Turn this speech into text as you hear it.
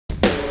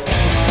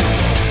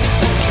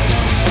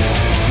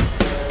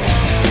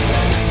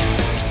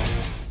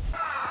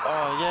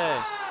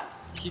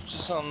keeps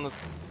us on the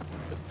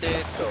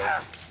potato.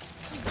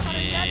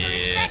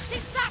 Yeah.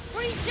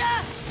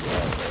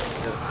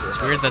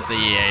 It's weird that the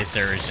EA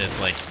servers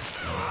just like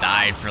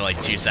died for like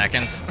 2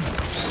 seconds.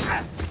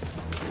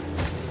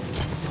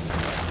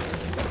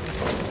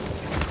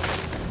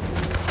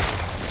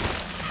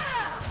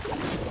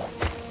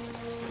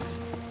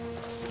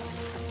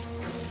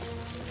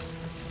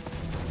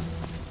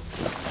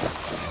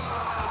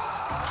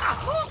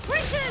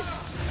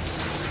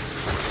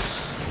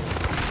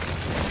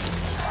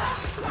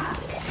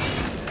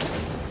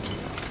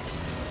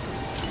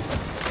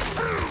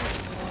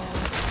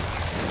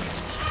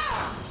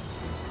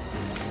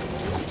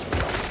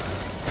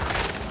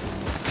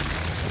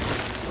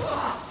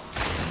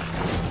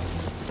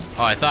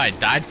 Oh, I thought I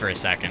died for a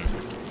second.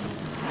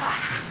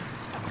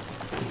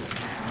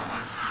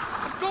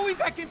 I'm going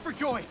back in for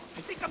Joy.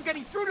 I think I'm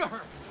getting through to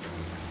her.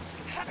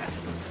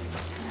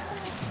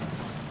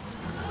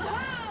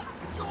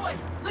 Joy,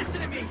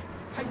 listen to me.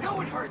 I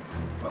know it hurts,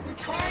 but we're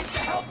trying to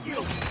help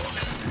you.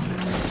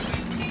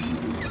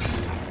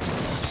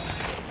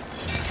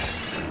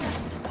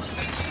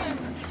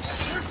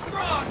 You're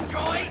strong,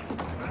 Joy.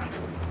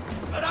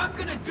 But I'm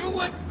gonna do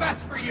what's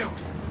best for you.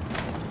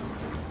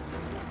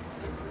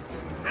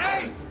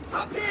 Hey,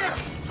 up here!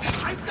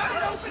 I've got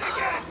it open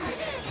again!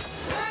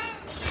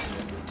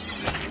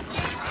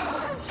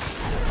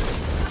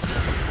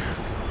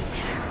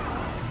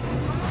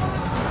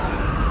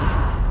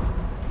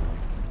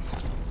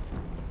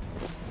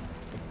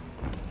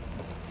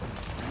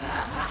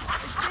 I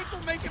think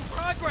we're making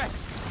progress!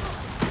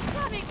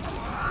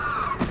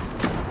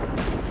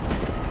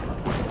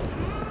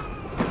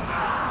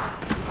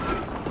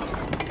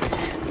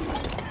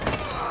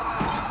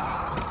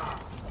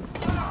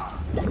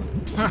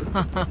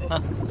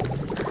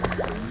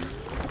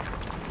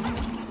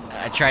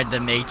 I tried to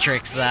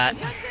Matrix that.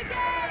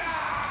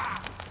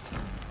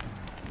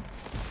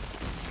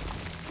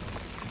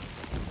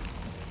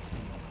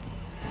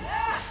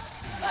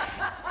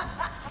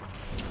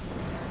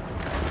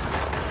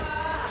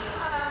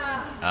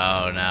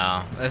 Oh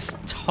no, this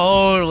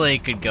totally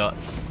could go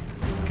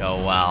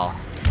well.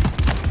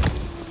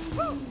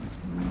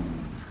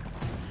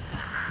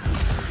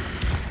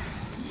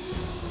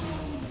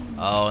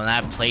 Oh, and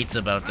that plate is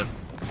about to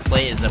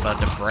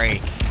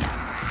break.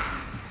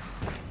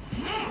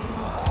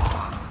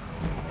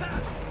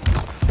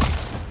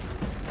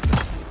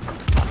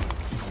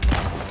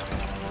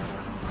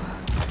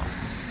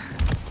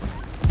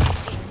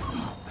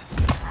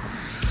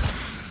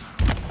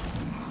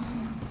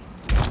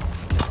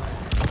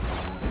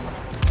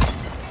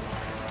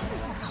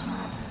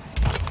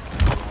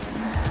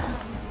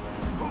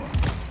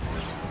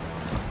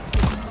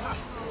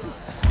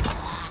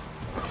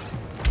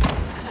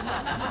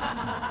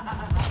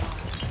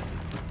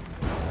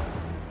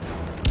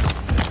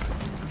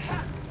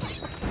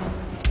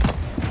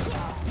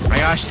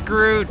 Gosh,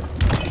 screwed!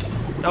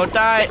 Don't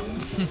die!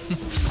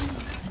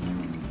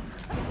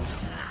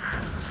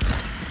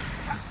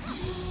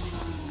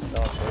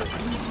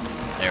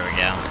 There we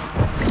go.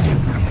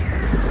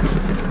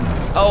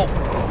 Oh!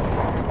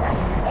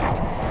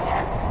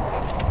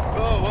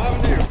 Oh, what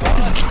happened to your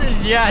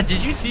body? Yeah,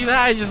 did you see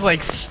that? I just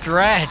like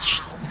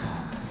stretched.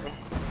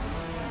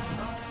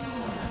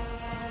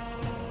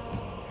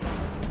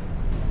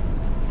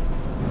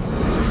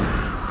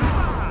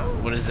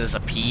 What is this, a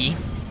pea?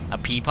 A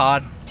pea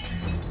pod?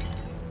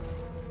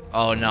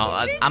 Oh no,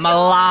 I'm a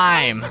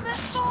lime!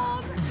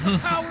 The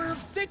power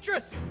of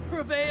citrus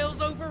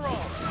prevails over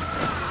all.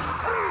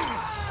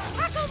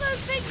 Tackle those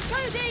things,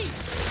 Cody!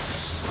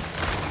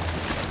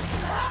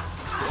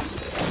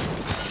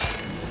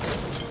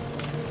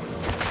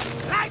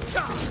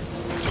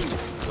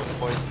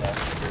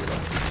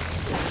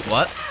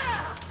 What?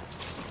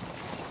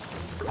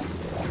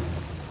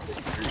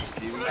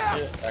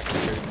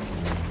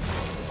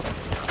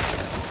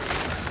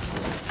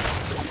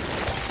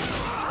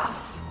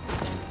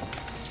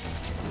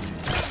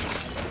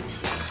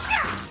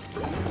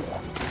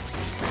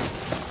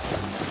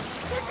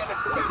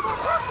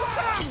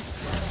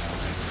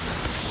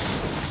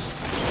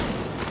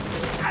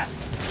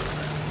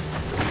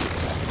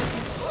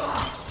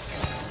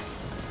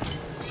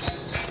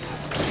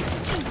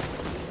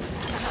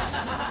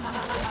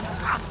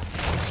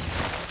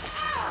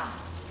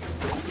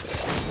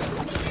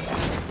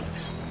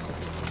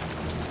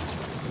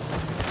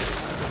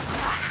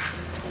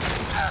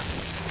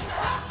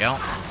 Go.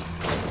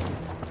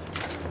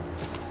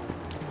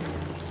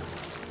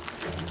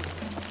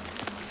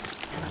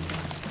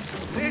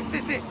 This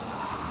is it!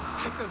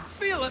 I can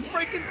feel us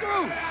breaking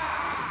through!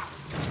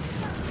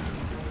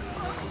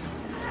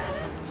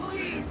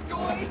 Please,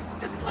 Joy!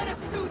 Just let us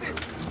do this!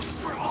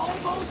 We're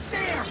almost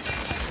there!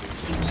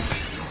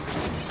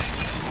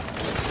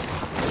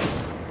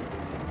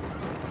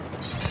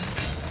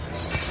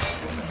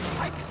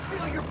 I can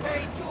feel your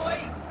pain, Joy!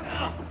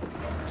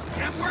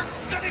 And we're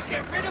gonna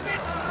get rid of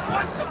it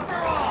once and for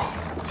all!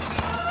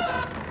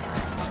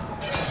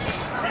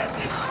 This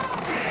is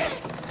it!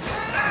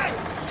 Hey!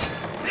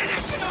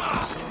 Finish it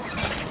off!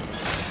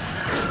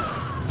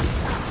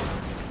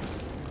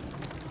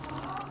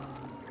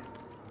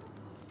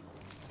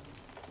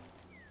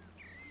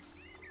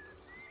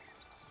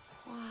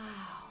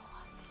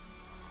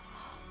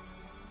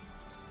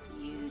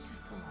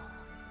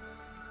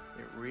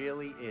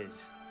 really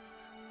is.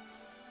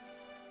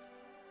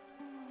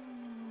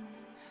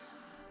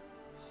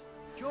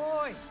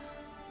 Joy!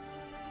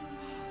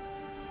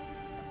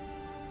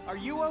 Are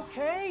you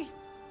okay?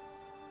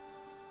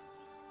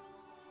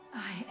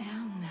 I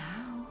am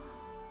now.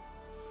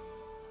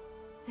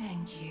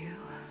 Thank you.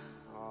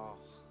 Oh,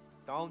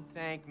 don't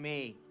thank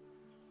me.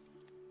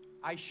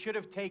 I should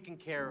have taken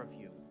care of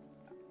you.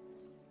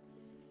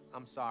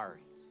 I'm sorry.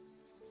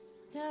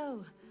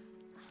 No,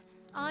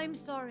 I'm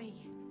sorry.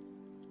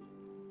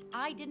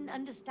 I didn't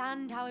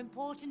understand how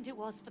important it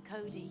was for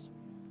Cody.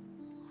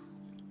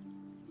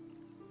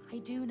 I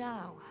do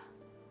now.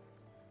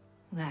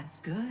 That's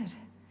good.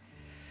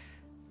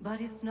 But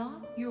it's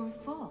not your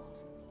fault.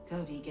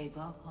 Cody gave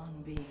up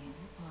on being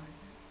a partner.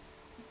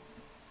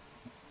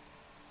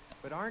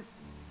 But aren't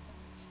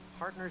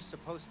partners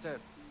supposed to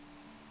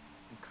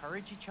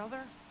encourage each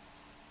other?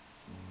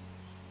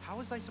 How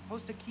was I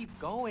supposed to keep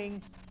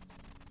going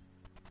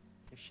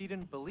if she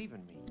didn't believe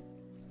in me?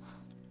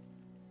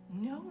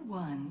 No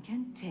one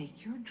can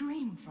take your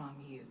dream from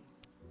you.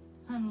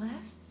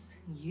 Unless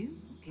you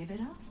give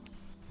it up.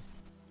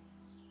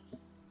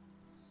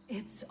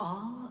 It's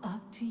all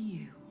up to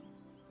you.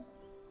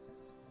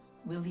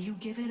 Will you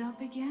give it up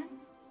again?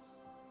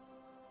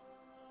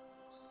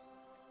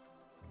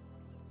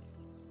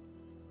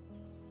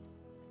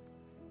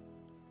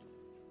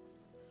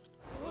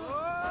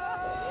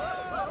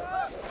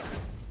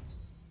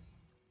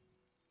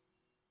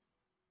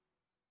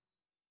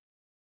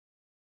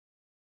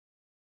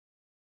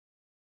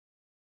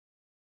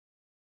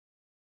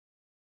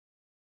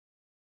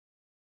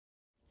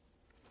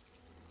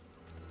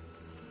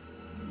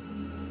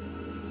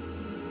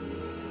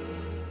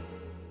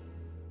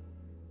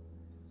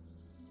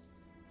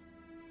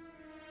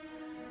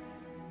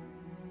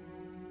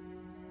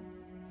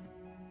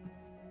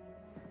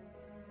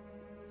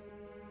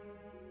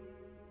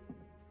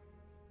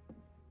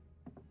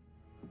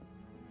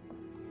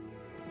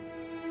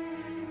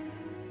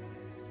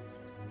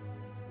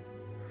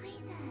 Hi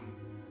there.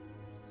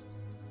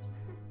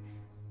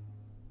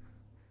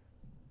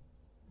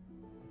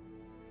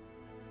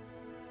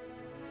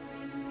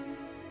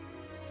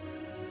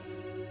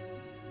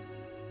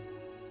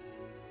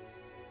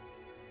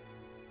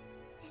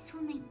 This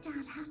will make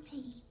Dad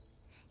happy.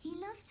 He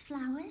loves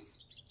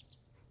flowers.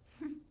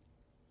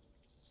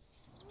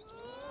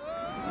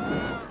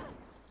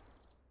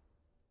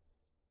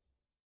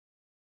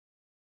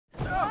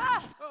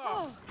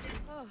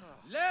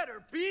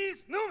 Letter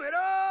piece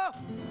numero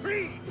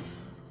 3.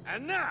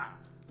 And now,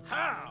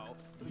 how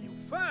do you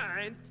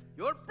find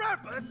your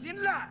purpose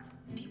in life?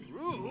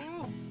 Through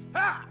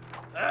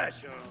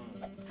passion.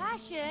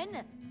 Passion?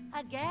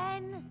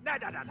 Again?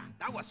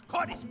 That was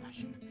Cody's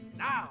passion.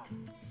 Now,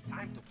 it's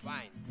time to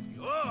find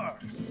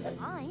yours.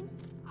 Mine?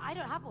 I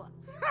don't have one.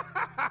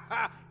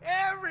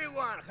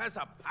 Everyone has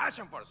a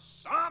passion for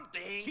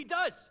something. She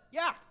does,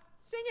 yeah.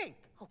 Singing.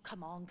 Oh,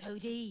 come on,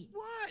 Cody.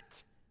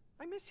 What?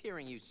 I miss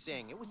hearing you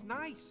sing. It was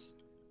nice.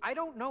 I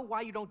don't know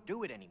why you don't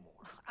do it anymore.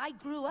 I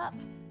grew up.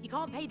 You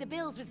can't pay the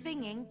bills with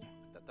singing.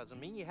 That doesn't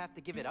mean you have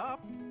to give it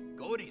up.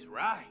 Cody's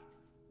right.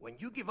 When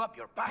you give up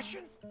your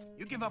passion,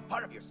 you give up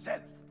part of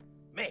yourself.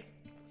 May,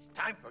 it's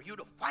time for you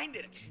to find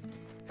it again.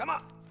 Come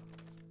on.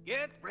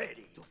 Get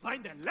ready to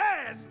find the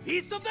last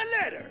piece of the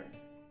letter.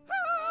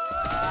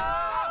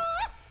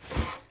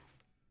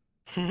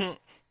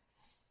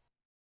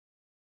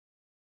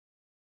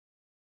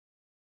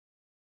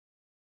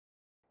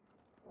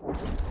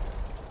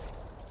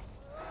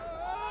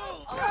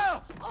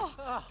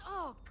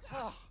 Oh,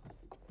 gosh.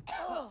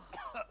 Oh,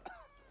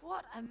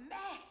 what a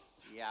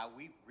mess. Yeah,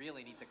 we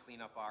really need to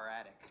clean up our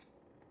attic.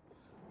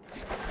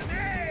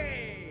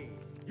 Hey!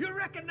 You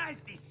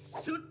recognize this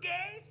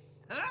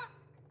suitcase? Huh?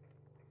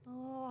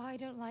 Oh, I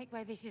don't like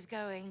where this is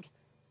going.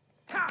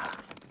 Ha!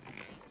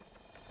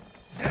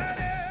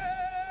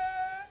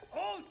 Ta-da!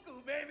 Old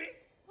school, baby!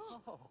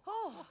 Oh,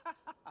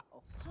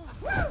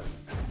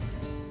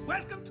 Woo!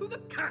 Welcome to the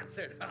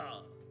concert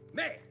hall.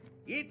 May,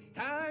 it's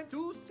time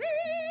to sing!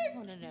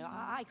 oh no,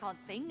 I can't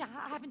sing.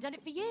 I haven't done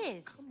it for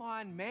years. Come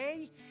on,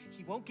 May.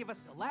 He won't give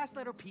us the last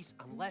letter piece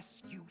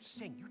unless you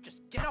sing. You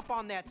just get up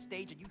on that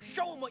stage and you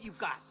show him what you've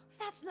got.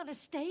 That's not a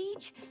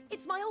stage.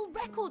 It's my old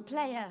record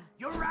player.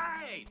 You're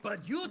right,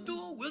 but you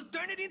two will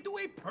turn it into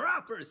a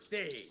proper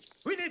stage.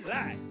 We need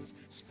lights,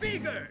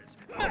 speakers,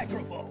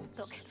 microphones.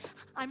 Look,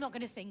 I'm not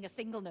going to sing a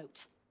single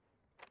note.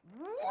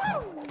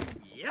 Woo!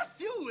 Yes,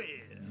 you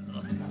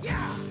will.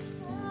 Yeah!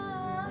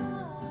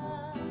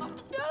 Oh,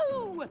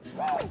 no!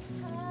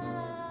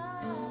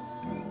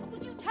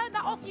 Will you turn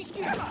that off, you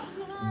stupid?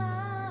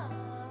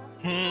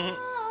 May,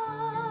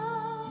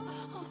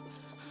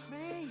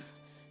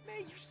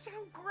 you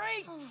sound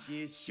great.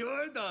 She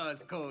sure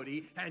does,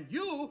 Cody. And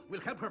you will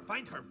help her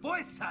find her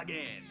voice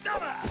again.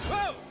 Come on!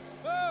 Whoa!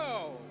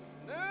 Oh,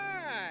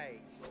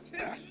 nice.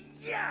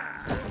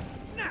 Yeah!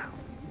 Now,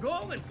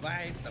 go and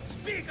find some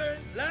speakers,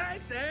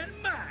 lights, and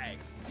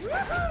mics.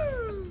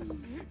 Woohoo!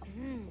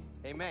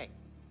 Hey, May.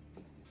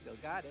 Still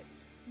got it.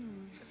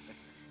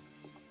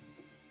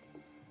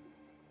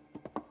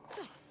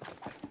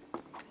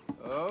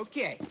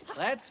 Okay,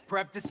 let's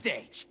prep the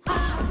stage.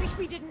 I wish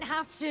we didn't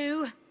have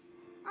to.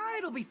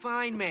 It'll be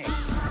fine, May.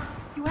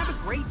 You have a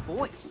great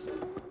voice.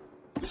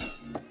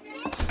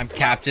 I'm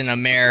Captain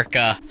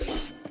America.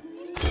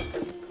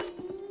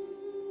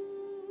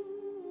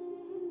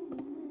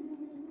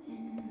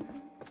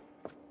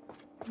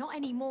 Not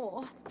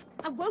anymore.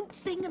 I won't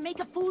sing and make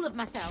a fool of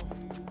myself.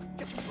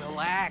 Just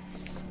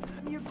relax.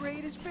 I'm your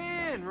greatest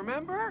fan,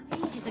 remember?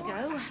 Ages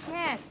ago,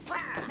 yes.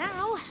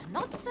 Now,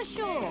 not so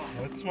sure.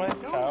 What's my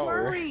Don't power?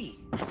 worry.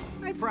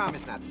 I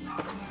promise not to.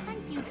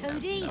 Thank you,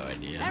 Cody. No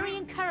idea. Very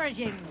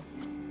encouraging.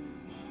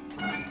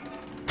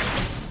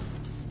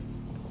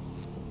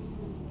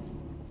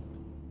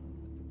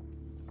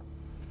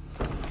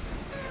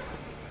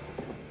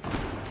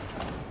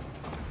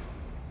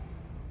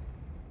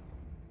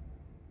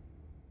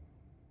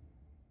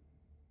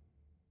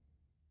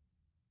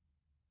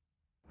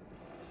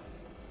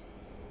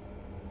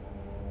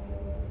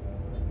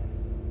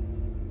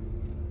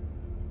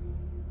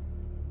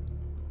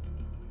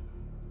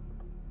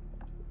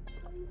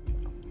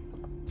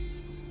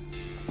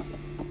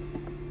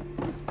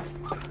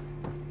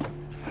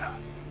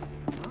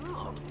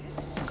 Oh, this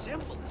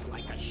symbol is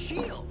like a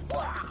shield.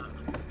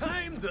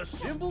 I'm the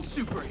symbol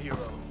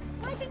superhero.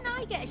 Why didn't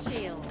I get a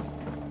shield?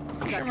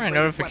 I'm sure my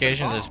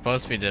notifications are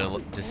supposed to be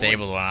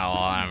disabled while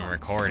I'm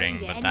recording,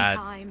 but that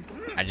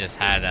I just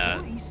had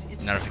a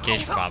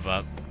notification pop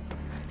up.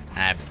 And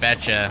I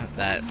betcha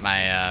that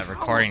my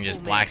recording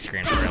just black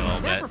screened for a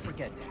little Never bit.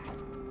 forget that.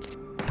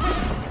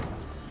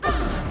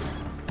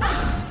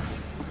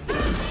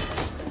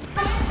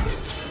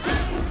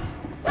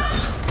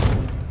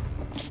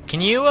 Can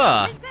you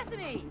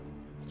Sesame!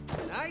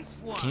 Nice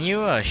one. can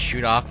you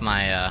shoot off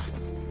my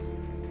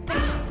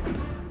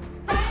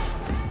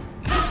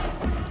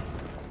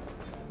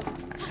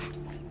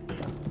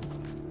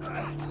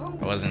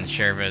I wasn't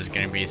sure if it was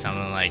gonna be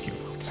something like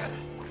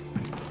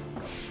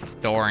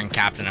Thor and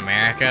Captain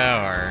America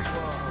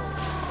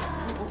or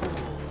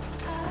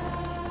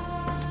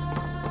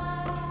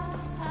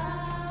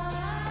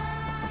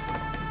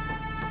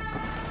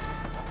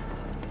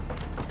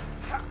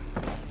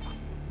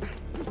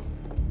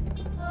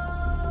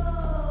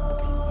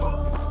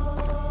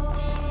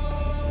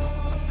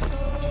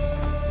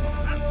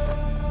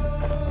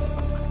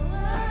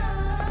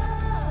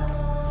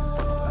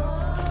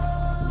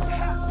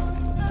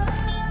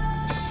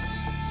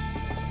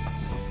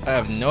I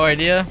have no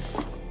idea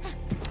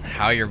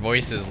how your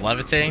voice is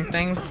levitating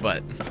things,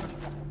 but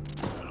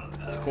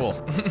it's cool.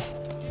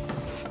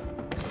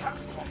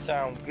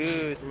 Sound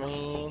good,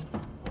 man.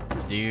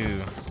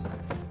 You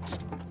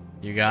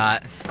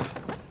got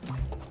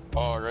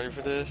Oh, ready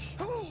for this?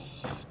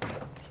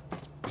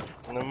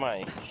 On the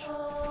mic.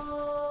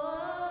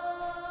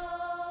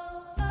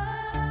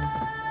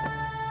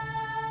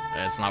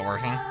 it's not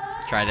working.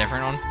 Try a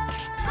different one.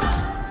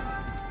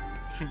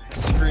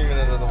 Screaming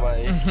into the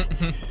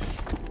mic.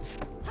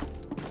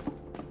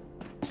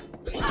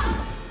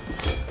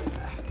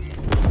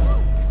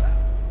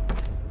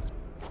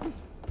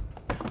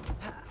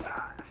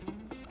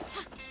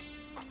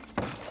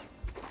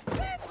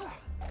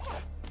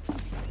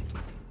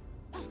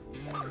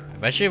 I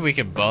bet you we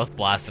could both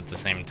blast at the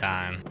same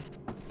time.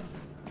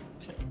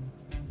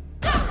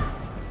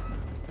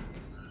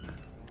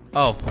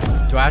 Oh,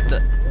 do I have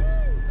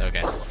to?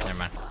 Okay, never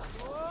mind.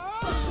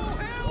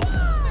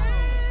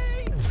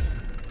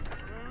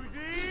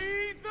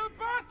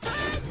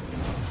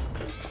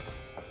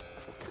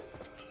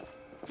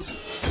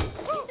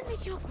 Isn't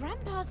this your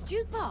grandpa's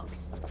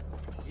jukebox?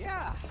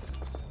 Yeah.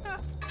 Huh,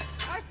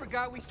 I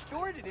forgot we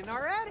stored it in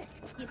our attic.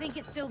 You think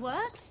it still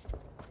works?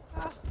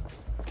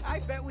 I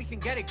bet we can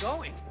get it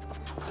going.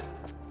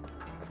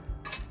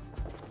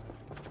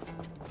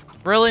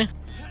 Really?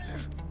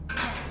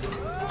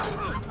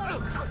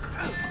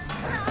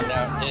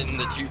 Now in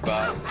the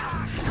jukebox.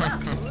 Wow.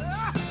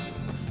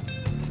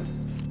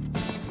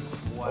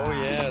 Oh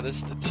yeah, this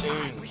is the I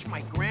tune. wish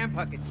my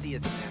grandpa could see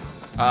us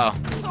now. Oh,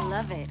 We'd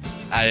love it.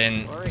 I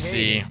didn't Or hate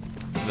see it.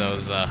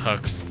 those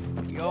hooks.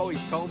 He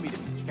always told me to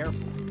be careful.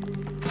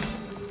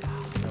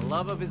 The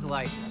love of his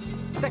life.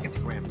 Second to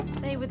grandpa.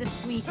 They were the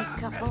sweetest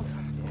couple.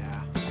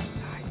 Yeah,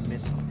 I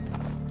miss him.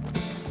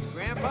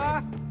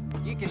 Grandpa,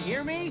 you can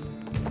hear me?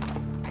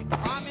 I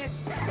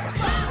promise I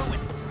won't ruin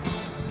it.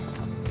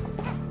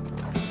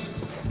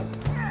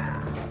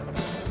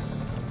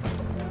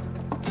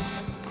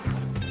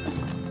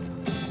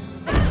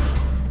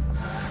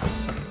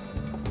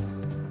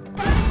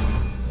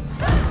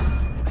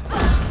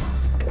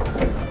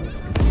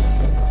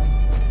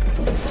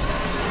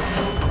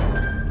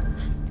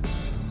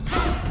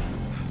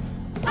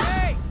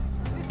 Hey!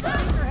 This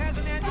speaker has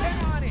an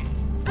antenna on it!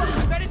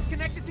 I bet it's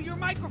connected to your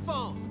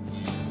microphone!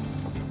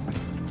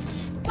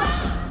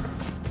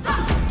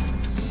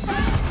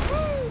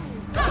 Woo!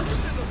 Those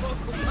are the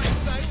local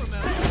mics I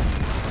remember.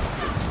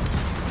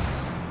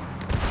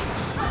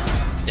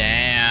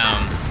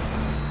 Damn.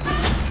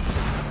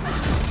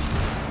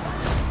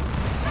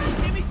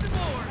 Give me some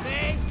more,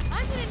 May!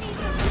 I'm gonna need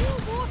some real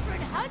water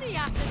and honey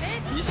after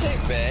this. You say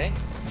Bay?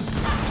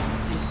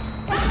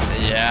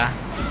 Yeah.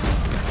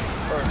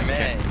 Or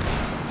May?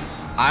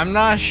 I'm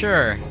not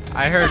sure.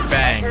 I heard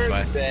bang, I heard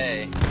but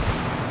Bay.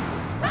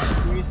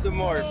 Give me some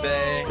more,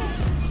 Bay.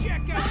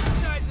 Check out the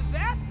size of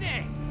that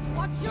thing!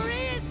 Watch your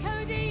ears,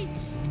 Cody!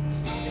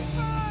 We'll be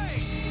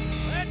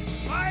fine! Let's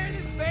fire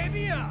this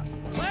baby up!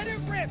 Let it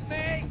rip,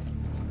 May!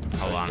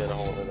 hold Get a on.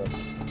 hold of it.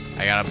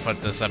 I gotta put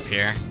this up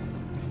here.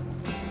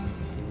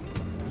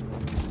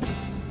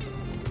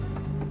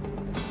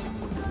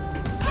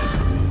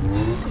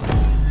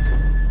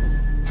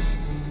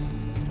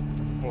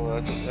 Well,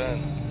 that's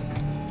intense.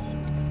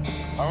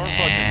 I want to And-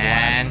 fucking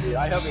blast you.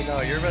 I hope you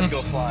know, you're about to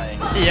go flying.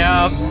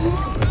 Yup.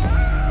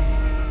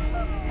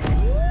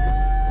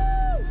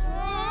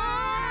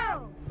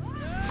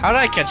 How did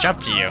I catch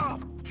up to you?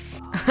 Pow,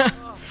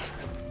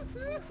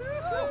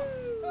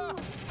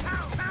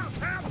 pow,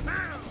 pow,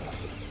 pow!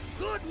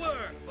 Good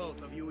work,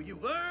 both of you.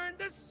 You've earned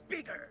the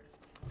speakers.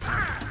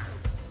 Ah!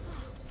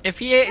 If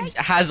he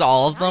has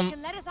all of them,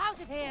 Can let us out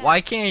of here.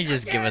 why can't he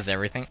just give us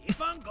everything? Keep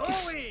on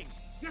going.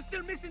 You're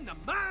still missing the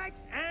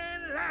mics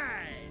and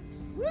lights.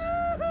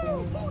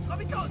 Woohoo! Who's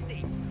gonna be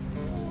toasty?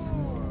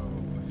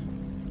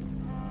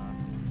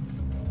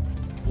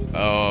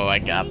 Oh, I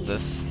got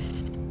this.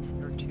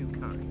 You're too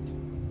kind.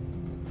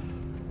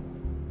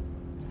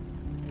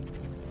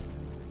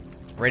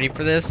 Ready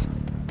for this?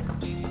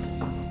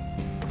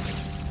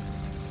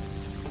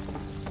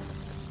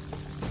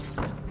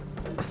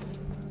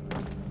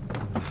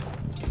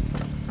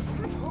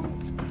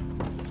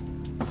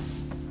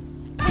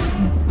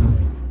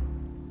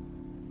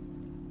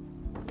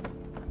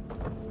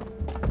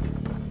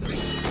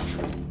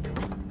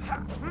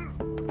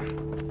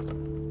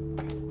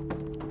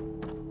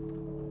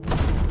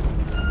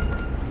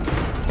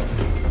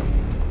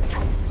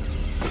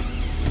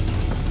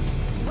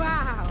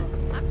 Wow,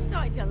 I'm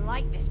starting to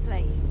like this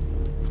place.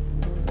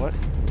 What?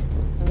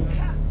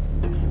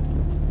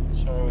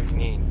 Show me what you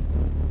need.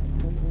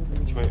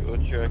 Wait,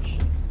 what direction?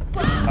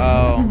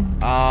 Oh,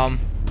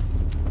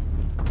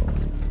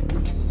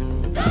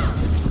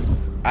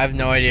 I have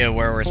no idea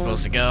where we're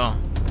supposed to go.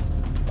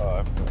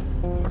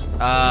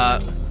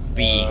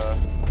 B.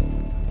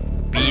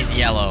 B's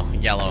yellow.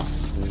 Yellow.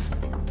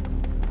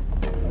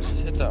 I just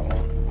hit that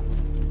one.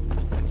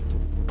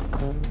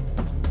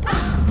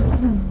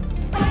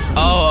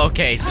 Oh,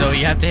 okay, so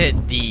you have to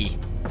hit D.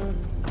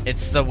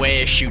 It's the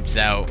way it shoots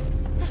out.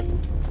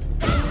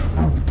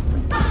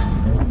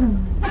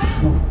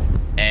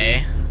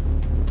 A.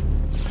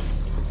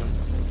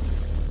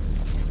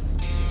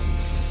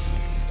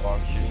 Oh,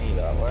 I'm shooting you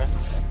that way?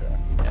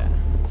 Okay.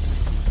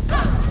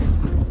 Yeah.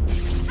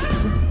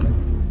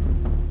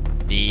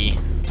 D.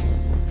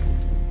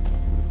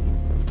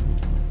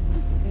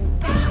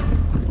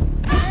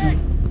 Hey,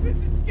 this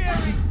is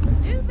scary.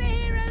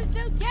 Superheroes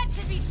don't get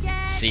to be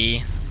scared.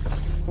 C.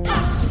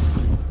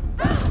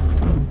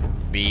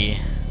 B.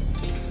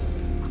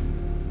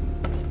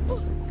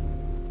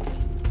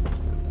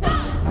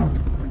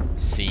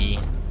 C.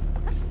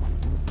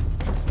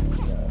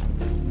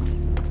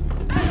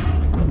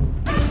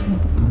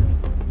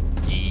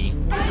 D.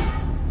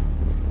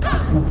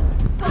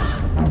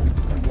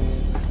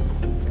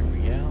 There we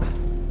go.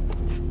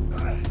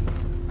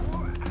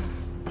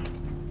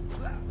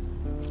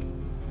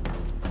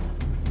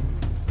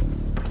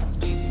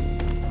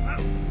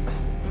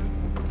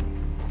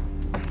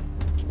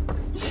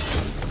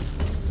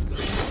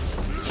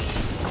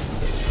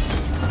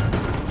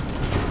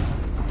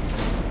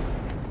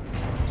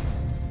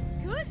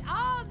 Good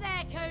arm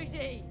there,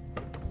 Cody.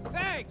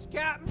 Thanks,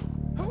 Captain.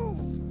 Whew.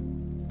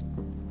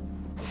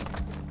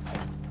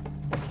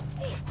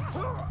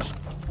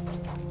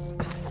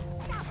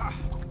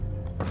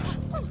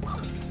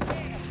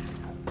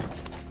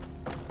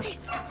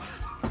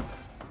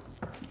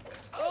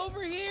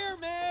 Over here,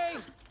 May!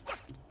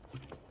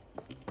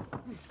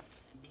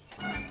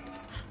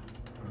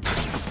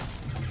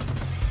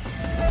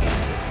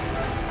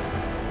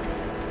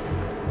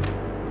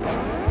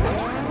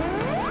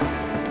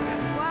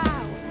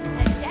 Wow,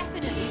 they're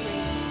definitely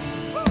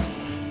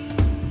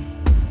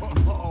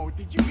Oh,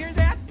 did you hear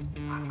that?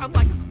 I'm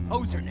like a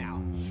composer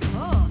now.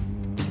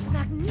 sure.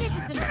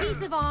 Magnificent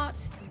piece of art.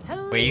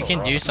 Wait, you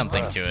can do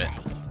something to it.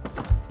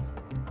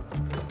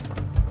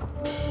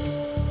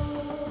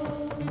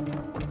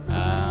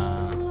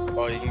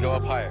 Oh, you can go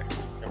up higher.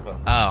 Careful.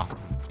 Oh.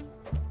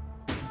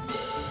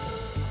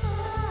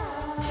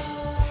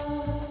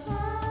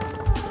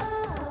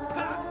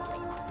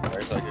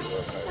 Right, so I could go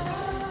up higher.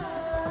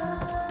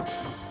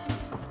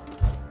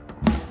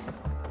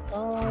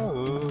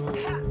 Oh.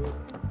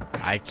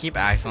 I keep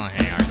accidentally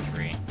hitting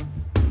R3.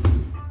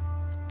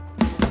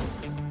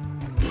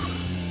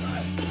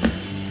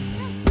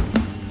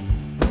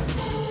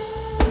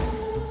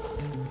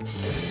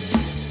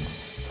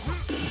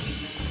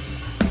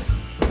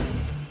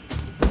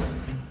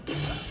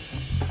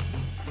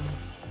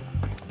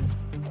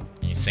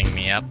 Can you sing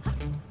me up?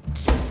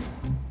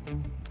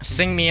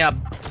 Sing me up,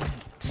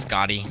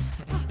 Scotty.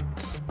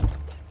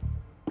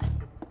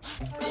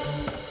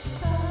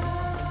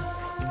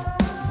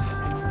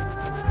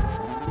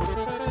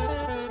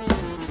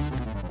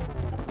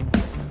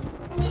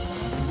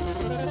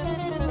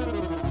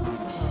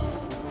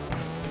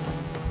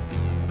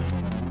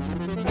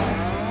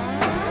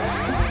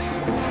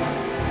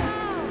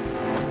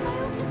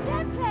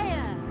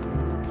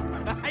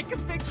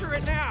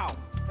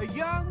 A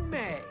young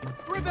maid,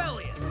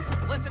 rebellious,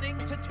 listening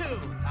to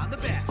tunes on the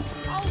bed.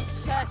 Oh,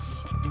 shush.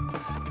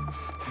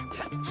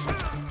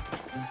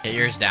 Hit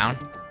yours down.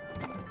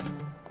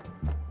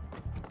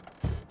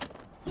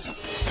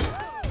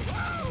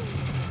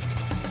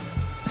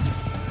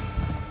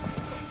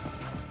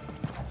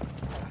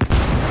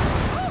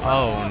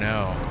 Oh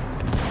no.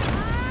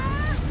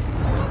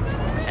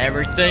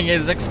 Everything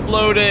is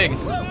exploding.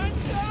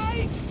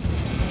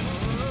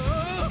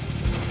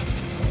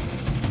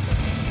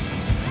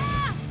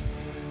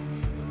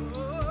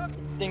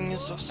 Thing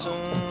is awesome.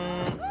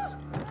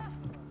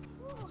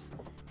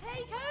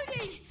 Hey,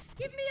 Cody,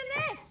 give me a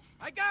lift.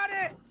 I got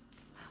it!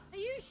 Are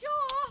you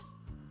sure?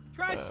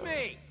 Trust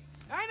me!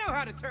 I know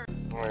how to turn.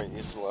 Alright,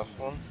 use the left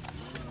one.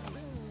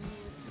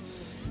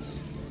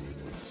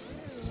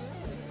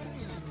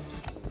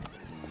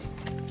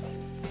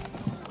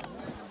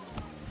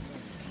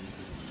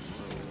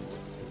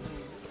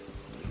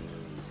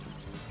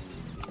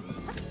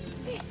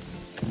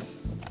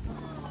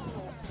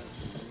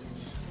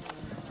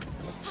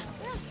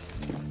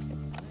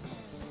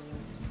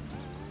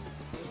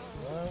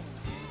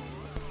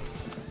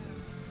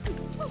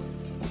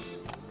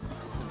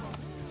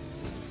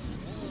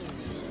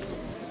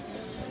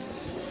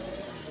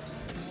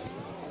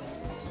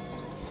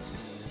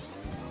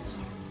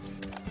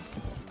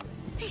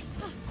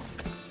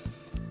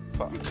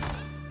 Fuck.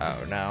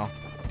 Oh no.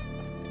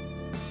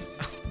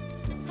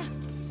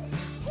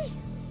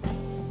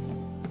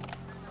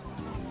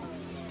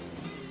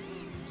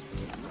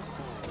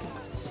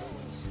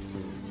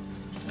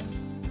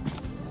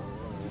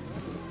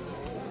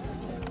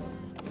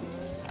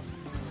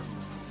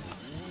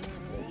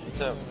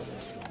 So,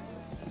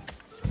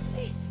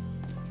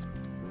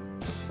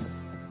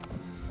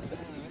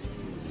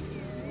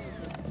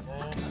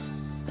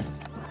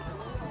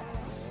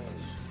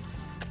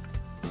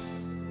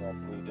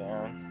 blue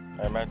down.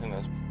 I imagine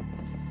that's.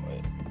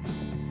 Wait.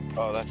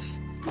 Oh, that's.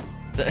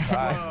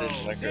 Ah, this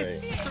doesn't look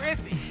This great. is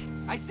trippy.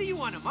 I see you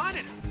on a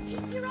monitor.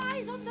 Keep your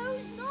eyes on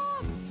those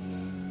knobs.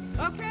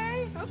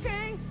 Okay,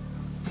 okay.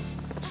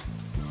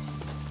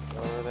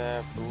 Lower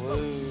that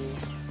blue.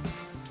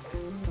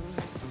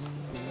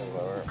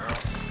 Lower it.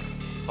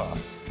 Fuck.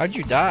 How'd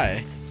you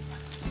die?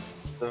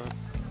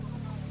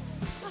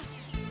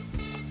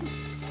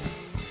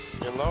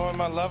 You're lowering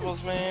my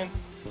levels, man.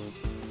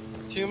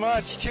 Too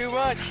much, too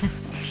much.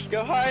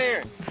 Go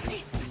higher.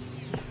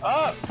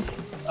 Up,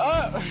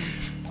 up. All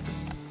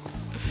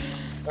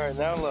right,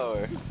 now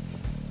lower.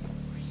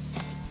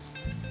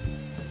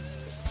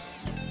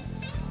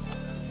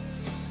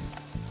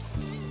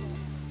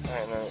 All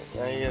right,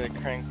 now you gotta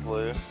crank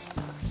blue.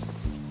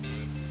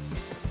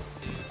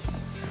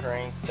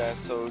 Crank that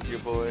soldier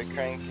boy.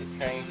 Crank it,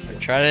 crank it.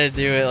 Try to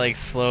do it like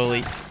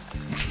slowly.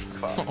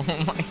 Fuck. Oh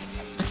my.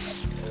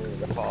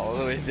 Fall all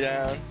the way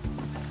down.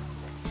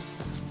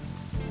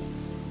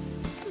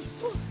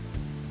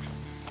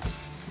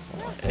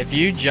 If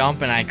you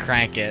jump and I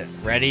crank it,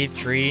 ready?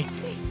 3,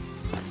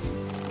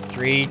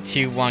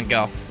 2, 1,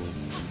 go.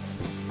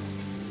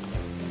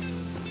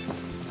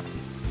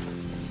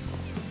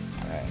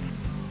 Alright.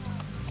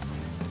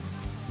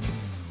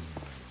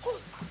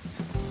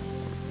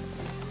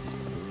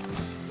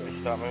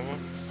 Stop moving.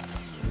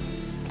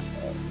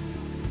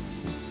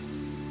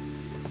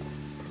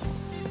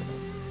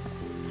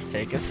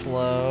 Take it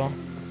slow.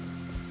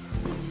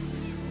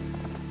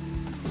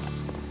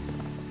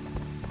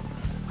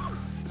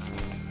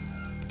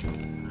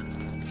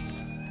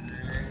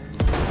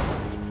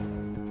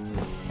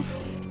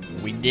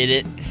 We did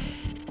it.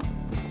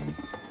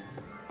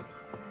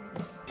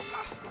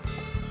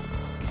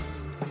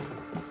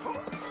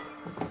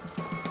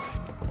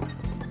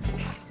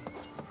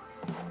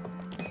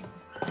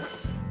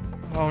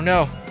 Oh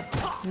no.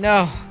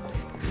 No.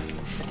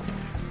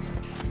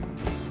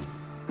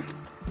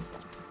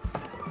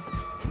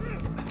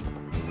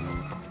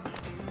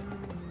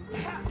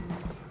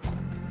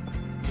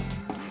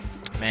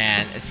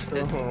 Man,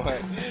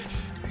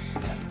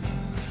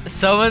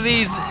 some of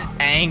these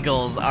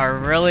angles are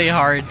really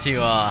hard to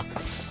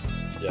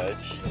Judge.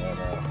 I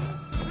know.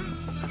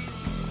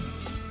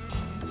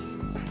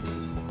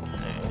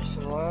 Nice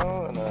and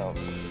low, and I'll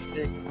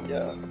pick you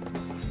up.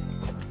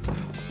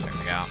 There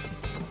we go.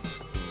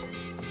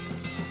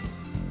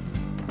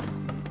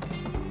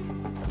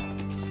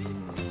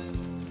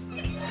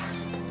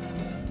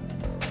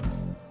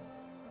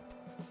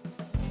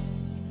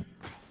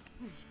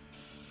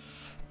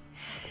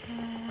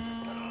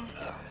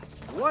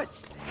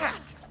 What's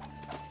that?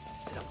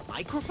 Is it a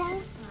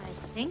microphone? I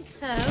think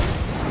so.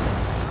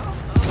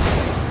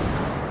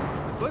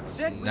 The book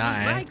said we need Not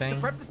mics to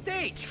anything. prep the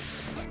stage.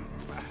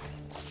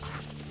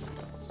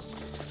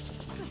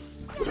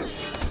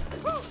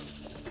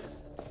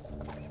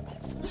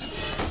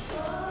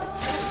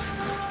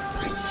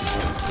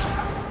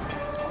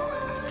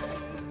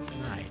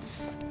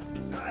 Nice.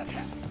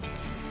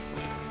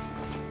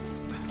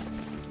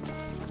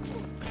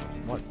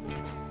 What?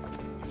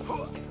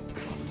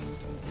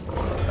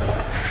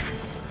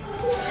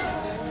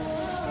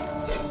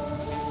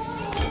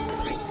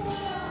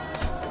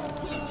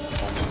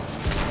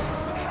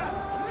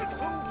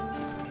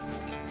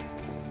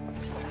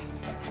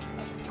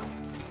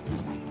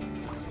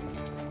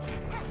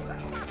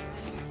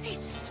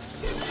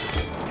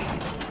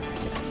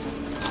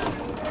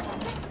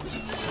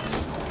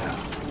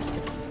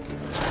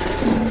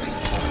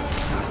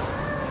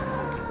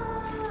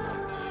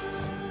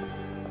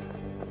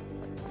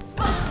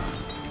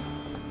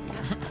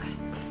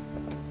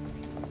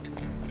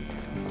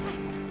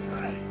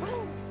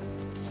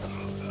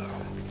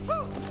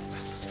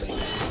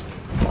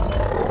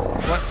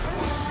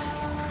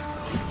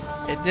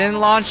 Didn't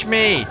launch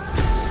me.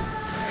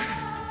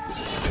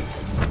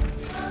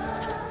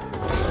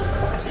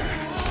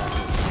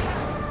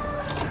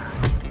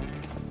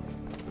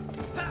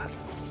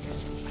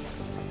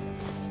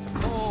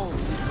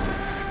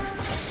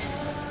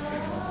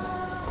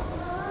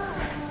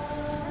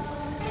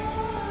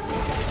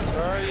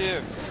 Where are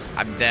you?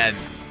 I'm dead.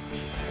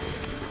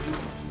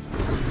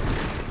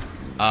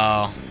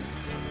 Oh.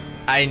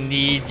 I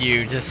need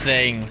you to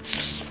sing.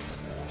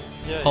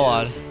 Yeah, Hold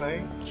on.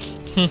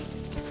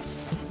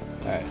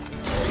 Alright.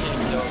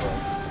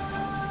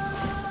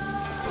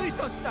 Please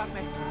don't stop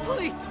me.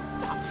 Please don't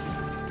stop me.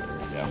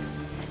 Yeah.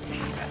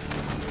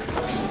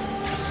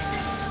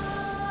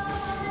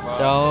 Wow.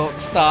 Don't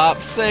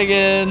stop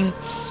singing.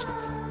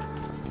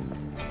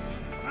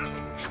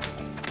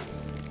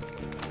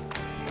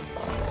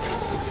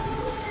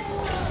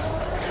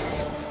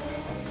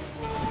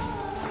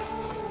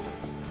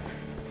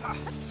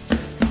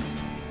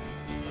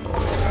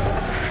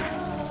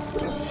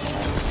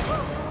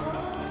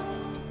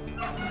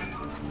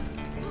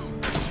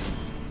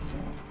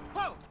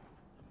 Whoa!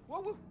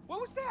 What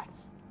was that?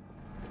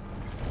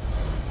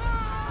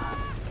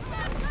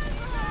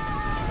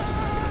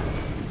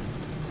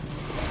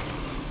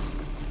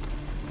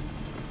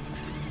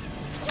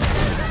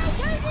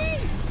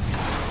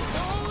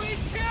 Holy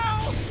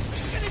cow!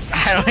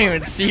 I don't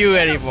even see you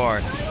anymore.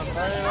 I'm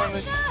right on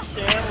the camera.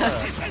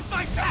 It's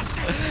my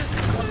bastard!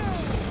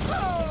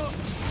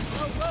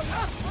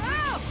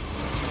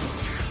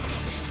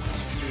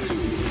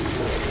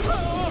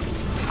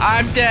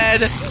 I'm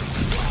dead.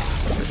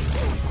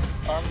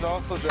 I'm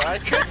also dead. I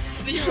couldn't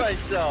see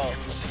myself.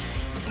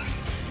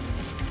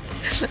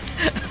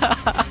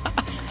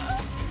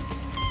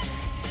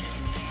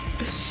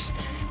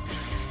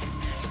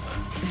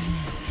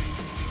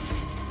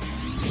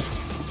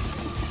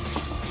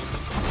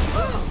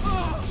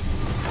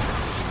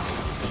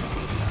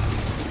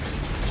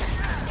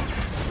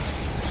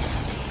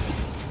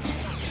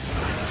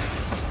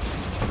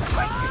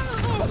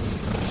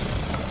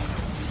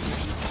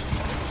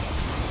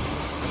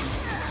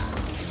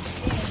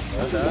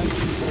 Okay.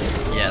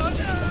 Yes.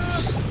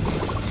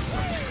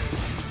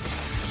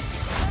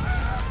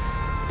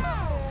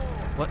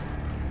 What?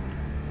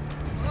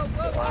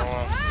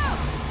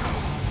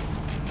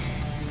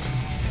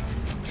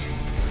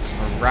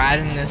 We're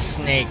riding this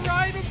snake.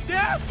 Ride of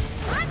death!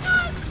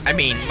 I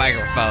mean,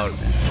 microphone.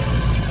 It's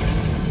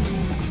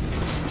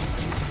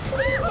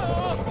really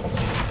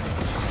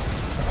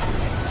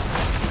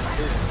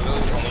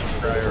only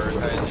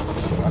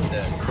prioritizing. I'm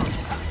dead.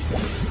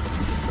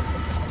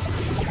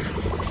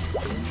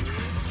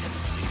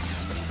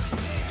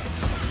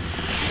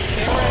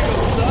 Camera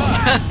angle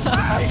sucks. I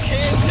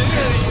can't do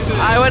anything.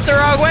 I went the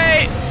wrong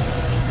way.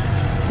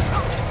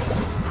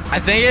 I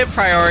think it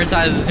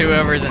prioritizes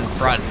whoever's in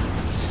front.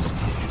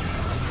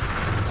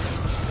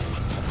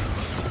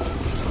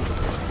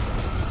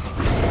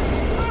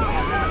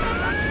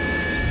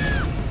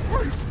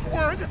 I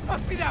swear this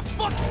must be that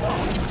book's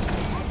fault!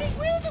 I think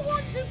we're the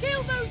ones who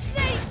killed those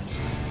snakes!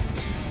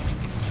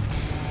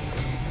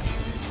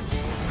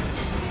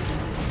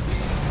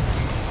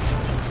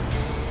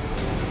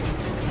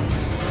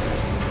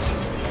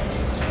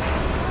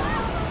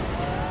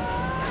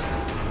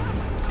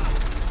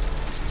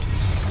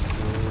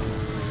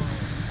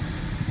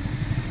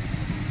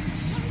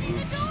 Open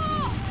the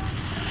door!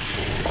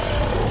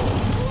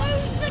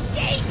 Close the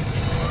gate!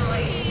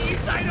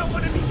 Please, I don't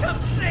want to become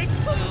snake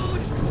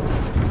food!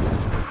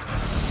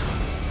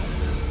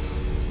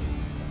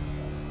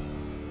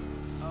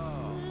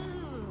 Oh,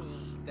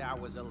 that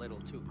was a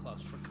little too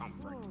close for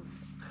comfort.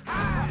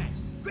 Hi!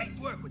 Great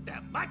work with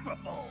that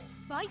microphone!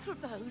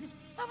 Microphone?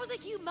 That was a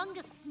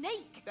humongous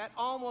snake! That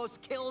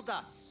almost killed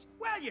us.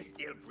 Well, you're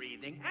still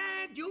breathing,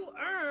 and you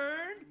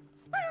earned...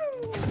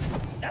 Woo!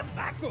 The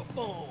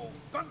microphones!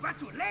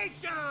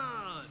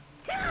 Congratulations!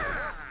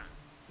 Yeah!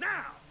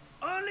 Now,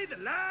 only the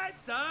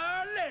lights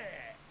are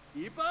lit!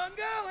 Keep on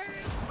going!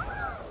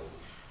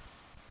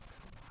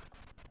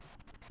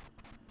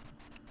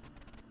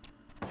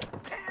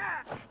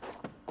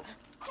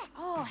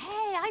 Oh,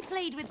 hey, I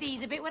played with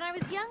these a bit when I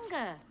was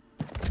younger.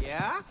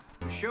 Yeah?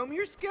 Show me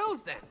your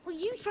skills then. Well,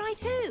 you try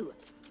too.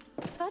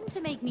 It's fun to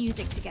make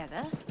music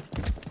together.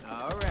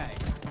 All right,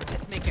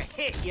 let's make a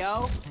hit,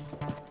 yo.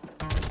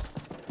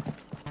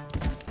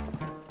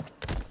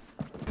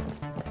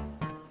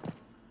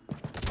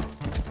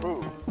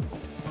 Ooh.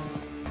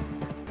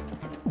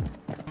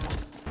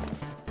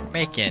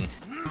 Making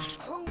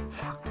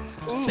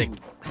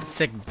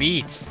sick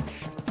beats.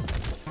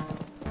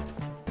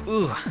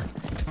 Ooh.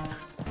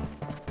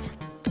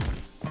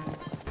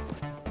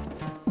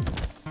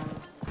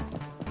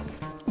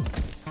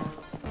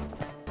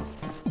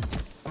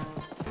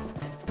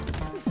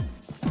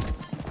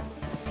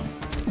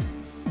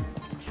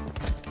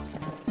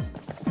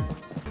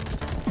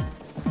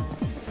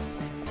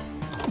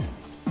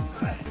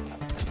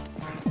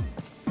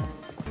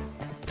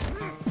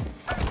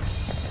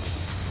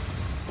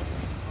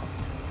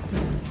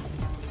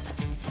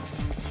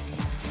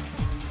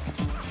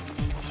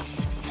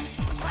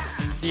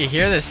 Do you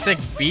hear the sick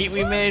beat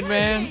we made,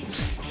 man?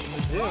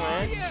 Yeah,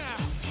 man. Yeah!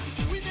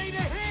 We made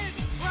a hit,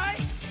 right?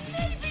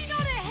 Maybe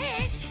not a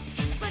hit,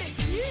 but it's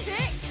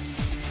music.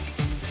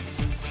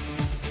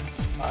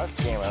 I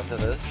came after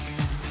this.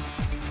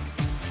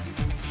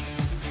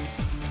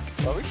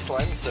 Why are we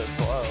sliding so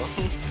slow?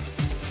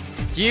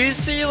 Do you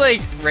see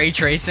like ray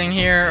tracing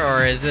here,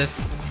 or is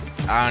this?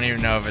 I don't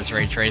even know if it's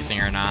ray tracing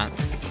or not.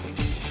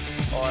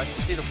 Oh, I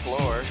can see the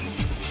floor.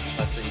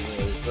 That's what you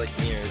mean. It's like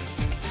mirrored.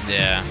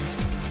 Yeah.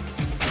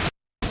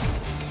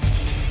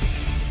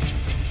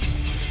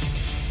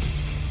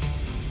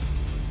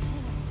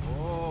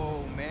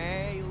 Oh,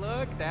 May,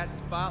 look, that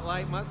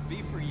spotlight must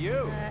be for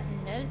you.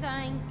 No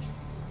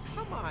thanks.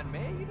 Come on,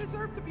 May, you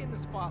deserve to be in the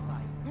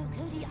spotlight. No,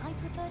 Cody, I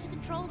prefer to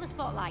control the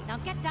spotlight. Now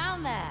get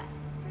down there.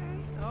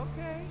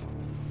 Okay.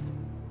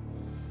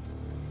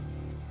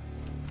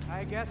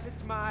 I guess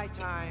it's my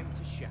time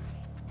to shine.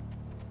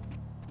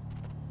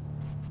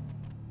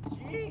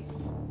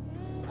 Jeez.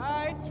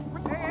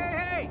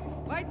 Hey!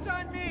 Lights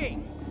on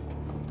me!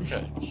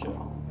 Okay,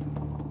 sure.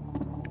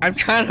 I'm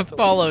trying to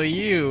follow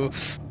you.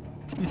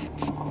 I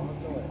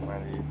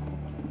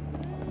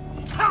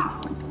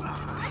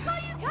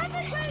got you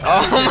covered, Cody!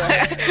 Oh my!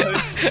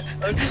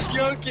 I'm just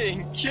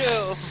joking.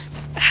 Chill.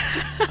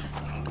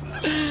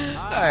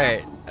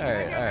 Alright.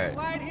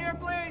 Light here,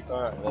 please!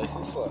 Alright, nice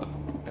and slow.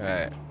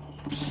 Alright.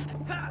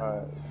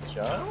 Alright,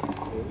 jump.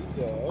 Here we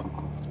go.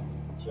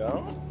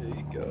 Jump. There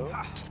you go.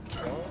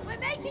 Jump. We're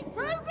making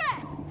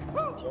progress!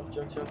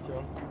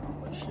 Jump.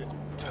 Oh shit.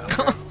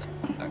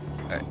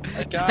 Alright.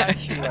 I got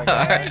you. I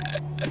got you.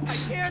 I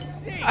can't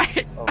see!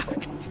 Okay.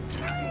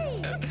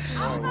 Hey!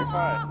 Oh, you're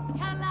fine.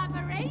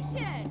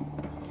 Collaboration!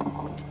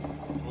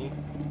 Can you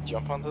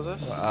jump onto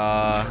this? I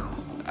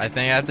think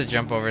I have to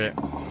jump over the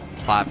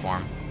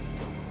platform.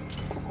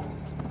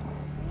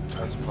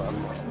 That's a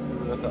platform. Who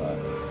would have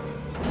thought?